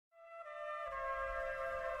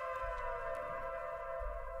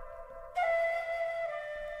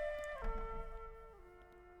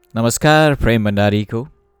नमस्कार, प्रेम भण्डारीको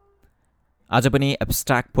आज पनि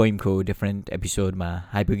एब्स्ट्र्याक्ट पोइमको डिफ्रेन्ट एपिसोडमा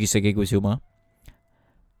आइपुगिसकेको छु म।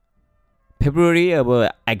 फेब्रुअरी अब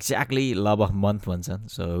एक्ज्याक्टली लभ अफ मन्थ भन्छन्।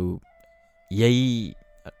 सो यही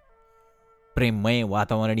प्रेममय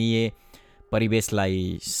वातावरणीय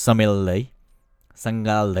परिवेशलाई समेल्दै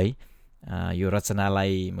सङ्गाल्दै यो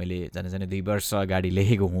रचनालाई मैले झन् 2 वर्ष अगाडि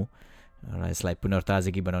लेखेको हुँ र यसलाई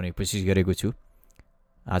पुनर्ताजगी बनाउने कोसिस गरेको छु।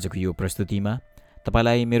 आजको यो प्रस्तुतिमा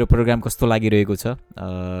तपाईलाई मेरो प्रोग्राम कस्तो लागिरहेको छ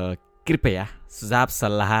कृपया सुझाव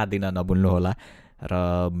सल्लाह दिन नभुल्नुहोला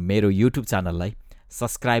र मेरो युट्युब च्यानललाई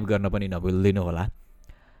सब्सक्राइब गर्न पनि नभुलिदिनुहोला।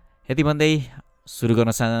 यति भन्दै सुरु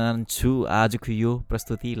गर्न चाहन्छु आजको यो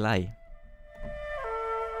प्रस्तुतिलाई।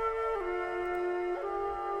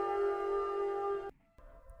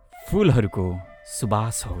 फुलहरूको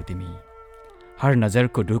सुबास हौ तिमी, हर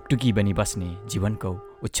नजरको ढुकढुकी बनी बस्ने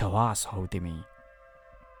जीवनको उच्छ्वास हौ तिमी।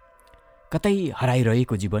 कतै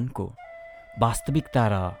हराइरहेको जीवनको वास्तविकता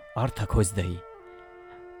र अर्थ खोज्दै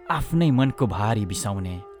आफ्नै मनको भारी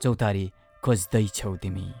बिसाउने चौतारी खोज्दैछौ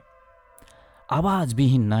तिमी।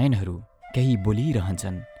 आवाजविहीन नयनहरू केही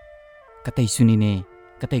बोलिरहन्छन्, कतै सुनिने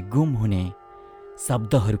कतै गुम हुने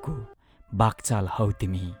शब्दहरूको बाकचाल हौ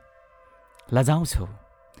तिमी। लजाउँछौ,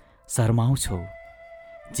 शर्माउँछौ,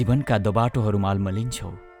 जीवनका दोबाटोहरूमा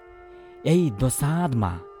अल्मलिन्छौ। यही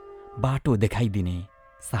दोसाँधमा बाटो देखाइदिने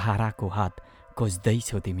सहाराको हात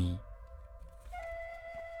खोज्दैछौ तिमी।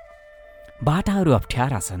 बाटाहरू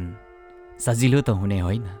अप्ठ्यारा छन्, सजिलो त हुने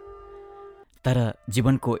होइन, तर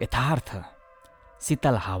जीवनको यथार्थ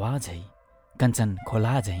शीतल हावा झै कञ्चन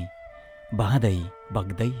खोला झै बहँदै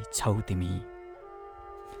बग्दै छौ तिमी।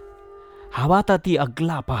 हावा त ती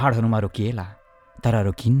अग्ला पहाडहरूमा रोकिएला तर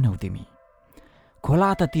रोकिन्नौ तिमी। खोला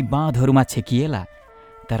त ती बाँधहरूमा छेकिएला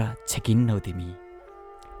तर छेकिन्नौ तिमी।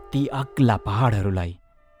 ती अग्ला पहाडहरूलाई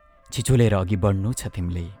छिचोलेर अघि बढ्नु छ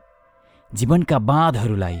तिमीले। जीवनका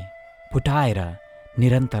बाँधहरूलाई फुटाएर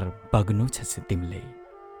निरन्तर बग्नु छ तिमीले।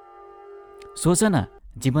 सोच न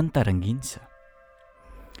जीवन त रङ्गीन छ,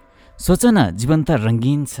 सोच न जीवन त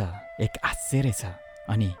रङ्गीन छ, एक आश्चर्य छ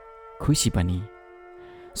अनि खुसी पनि।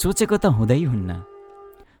 सोचेको त हुँदै हुन्न,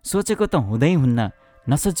 सोचेको त हुँदै हुन्न,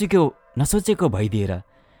 नसोचेको भइदिएर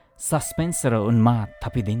सस्पेन्स र उन्माद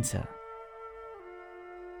थपिदिन्छ।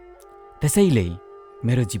 त्यसैले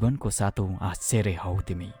मेरो जीवनको सातौं आश्चर्य हौ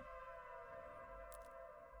तिमी।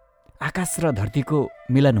 आकाश र धरतीको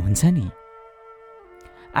मिलन हुन्छ नि,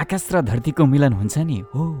 आकाश र धरतीको मिलन हुन्छ नि,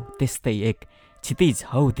 हो त्यस्तै एक क्षितिज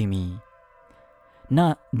हौ तिमी।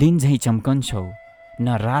 न दिन झैँ चम्कन्छौ,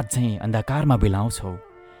 न रात झैँ अन्धकारमा बिलाउँछौ,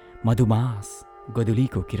 मधुमास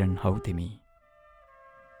गोधुलीको किरण हौ तिमी।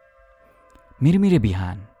 मिरमिरे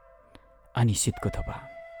बिहान अनि शीतको थोपा,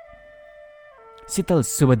 शीतल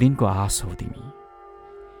शुभ दिनको आश हौ तिमी।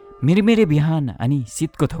 मिरमिरे बिहान अनि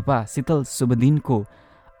शीतको थोपा, शीतल शुभ दिनको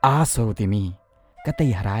आश हौ तिमी। कतै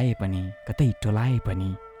हराए पनि कतै टोलाए पनि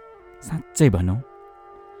साँच्चै भनौँ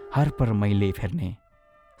हर पल मैले फेर्ने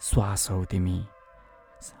श्वास हौ तिमी,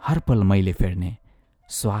 हर पल मैले फेर्ने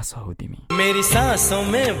श्वास हौ तिमी। मेरी सांसों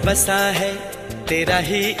में बसा है तेरा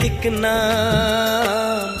ही एक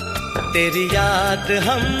नाम, तेरी याद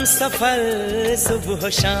हम सफर सुबह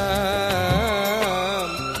शाम,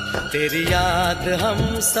 तेरी याद हम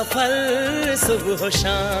सफर सुबह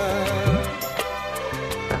शाम।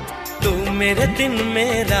 तू मेरे दिन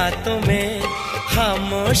में रातों में,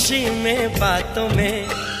 खामोशी में बातों में,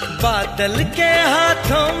 बादल के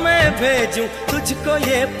हाथों में भेजूं तुझको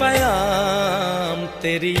ये पैगाम।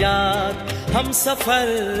 तेरी याद हम सफर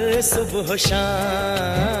सुबह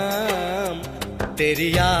शाम, तेरी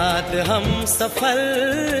याद हम सफर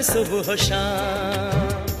सुबह शाम।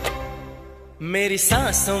 मेरी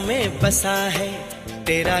सांसों में बसा है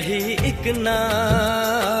तेरा ही एक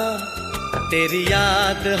नाम, तेरी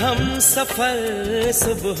याद हम सफर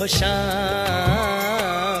सुबह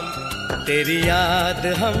शाम, तेरी याद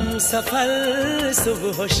हम सफर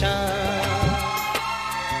सुबह शाम।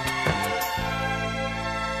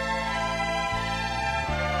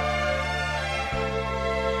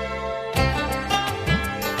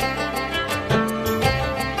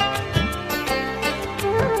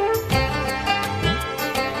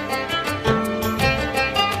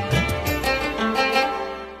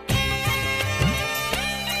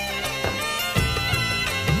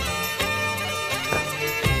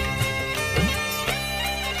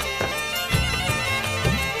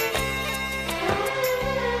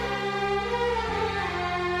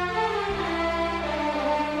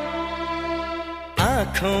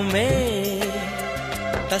 आँखों में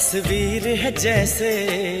तस्वीर है जैसे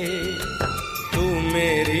तू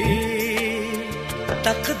मेरी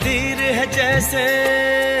तकदीर है जैसे,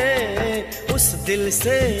 उस दिल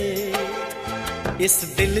से इस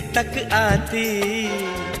दिल तक आती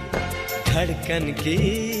धड़कन की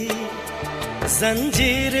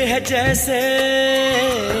जंजीर है जैसे,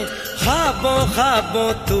 ख्वाबों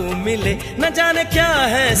ख्वाबों तू मिले, न जाने क्या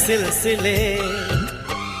है सिलसिले,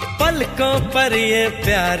 पलकों पर ये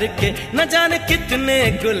प्यार के न जाने कितने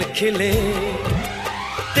गुल खिले,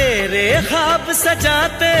 तेरे ख्वाब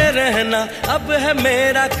सजाते रहना अब है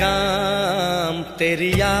मेरा काम,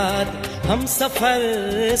 तेरी याद हम सफर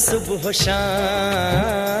सुबह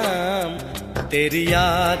शाम, तेरी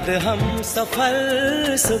याद हम सफर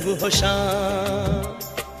सुबह शाम।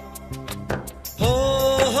 हो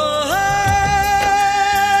हो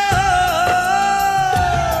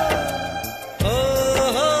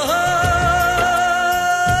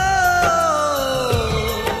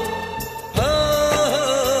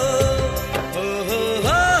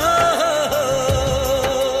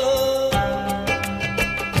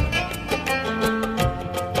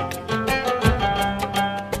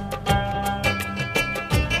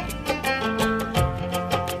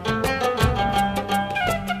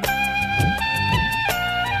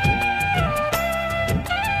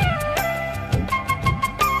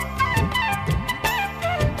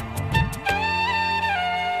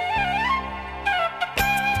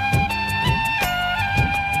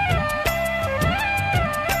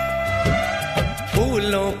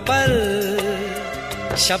फूलों पर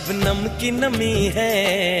शबनम की नमी है,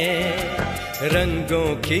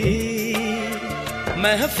 रंगों की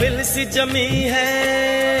महफिल सी जमी है,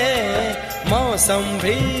 मौसम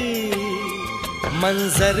भी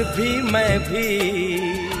मंजर भी मैं भी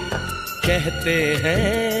कहते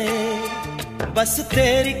हैं बस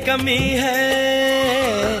तेरी कमी है,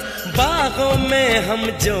 बागों में हम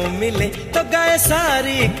जो मिले तो गाए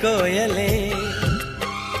सारी कोयलें,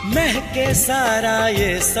 महके सारा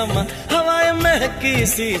ये समा हवाएं महकी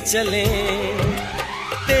सी चले,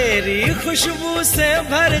 तेरी खुशबू से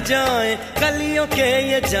भर जाए कलियों के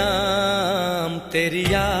ये जाम, तेरी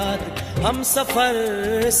याद हम सफर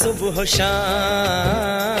सुबह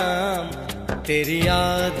शाम, तेरी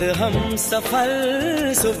याद हम सफर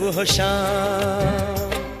सुबह शाम।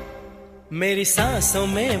 मेरी सांसों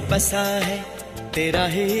में बसा है तेरा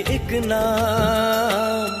ही एक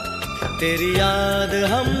नाम, तेरी याद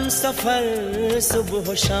हम सफर सुबह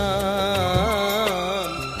शाम,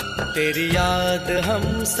 तेरी याद हम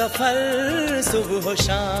सफर सुबह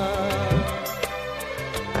शाम।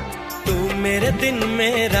 तू मेरे दिन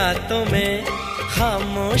में रातों में,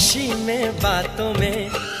 खामोशी में बातों में,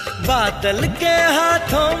 बादल के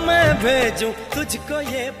हाथों में भेजूं तुझको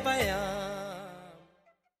ये प्यार।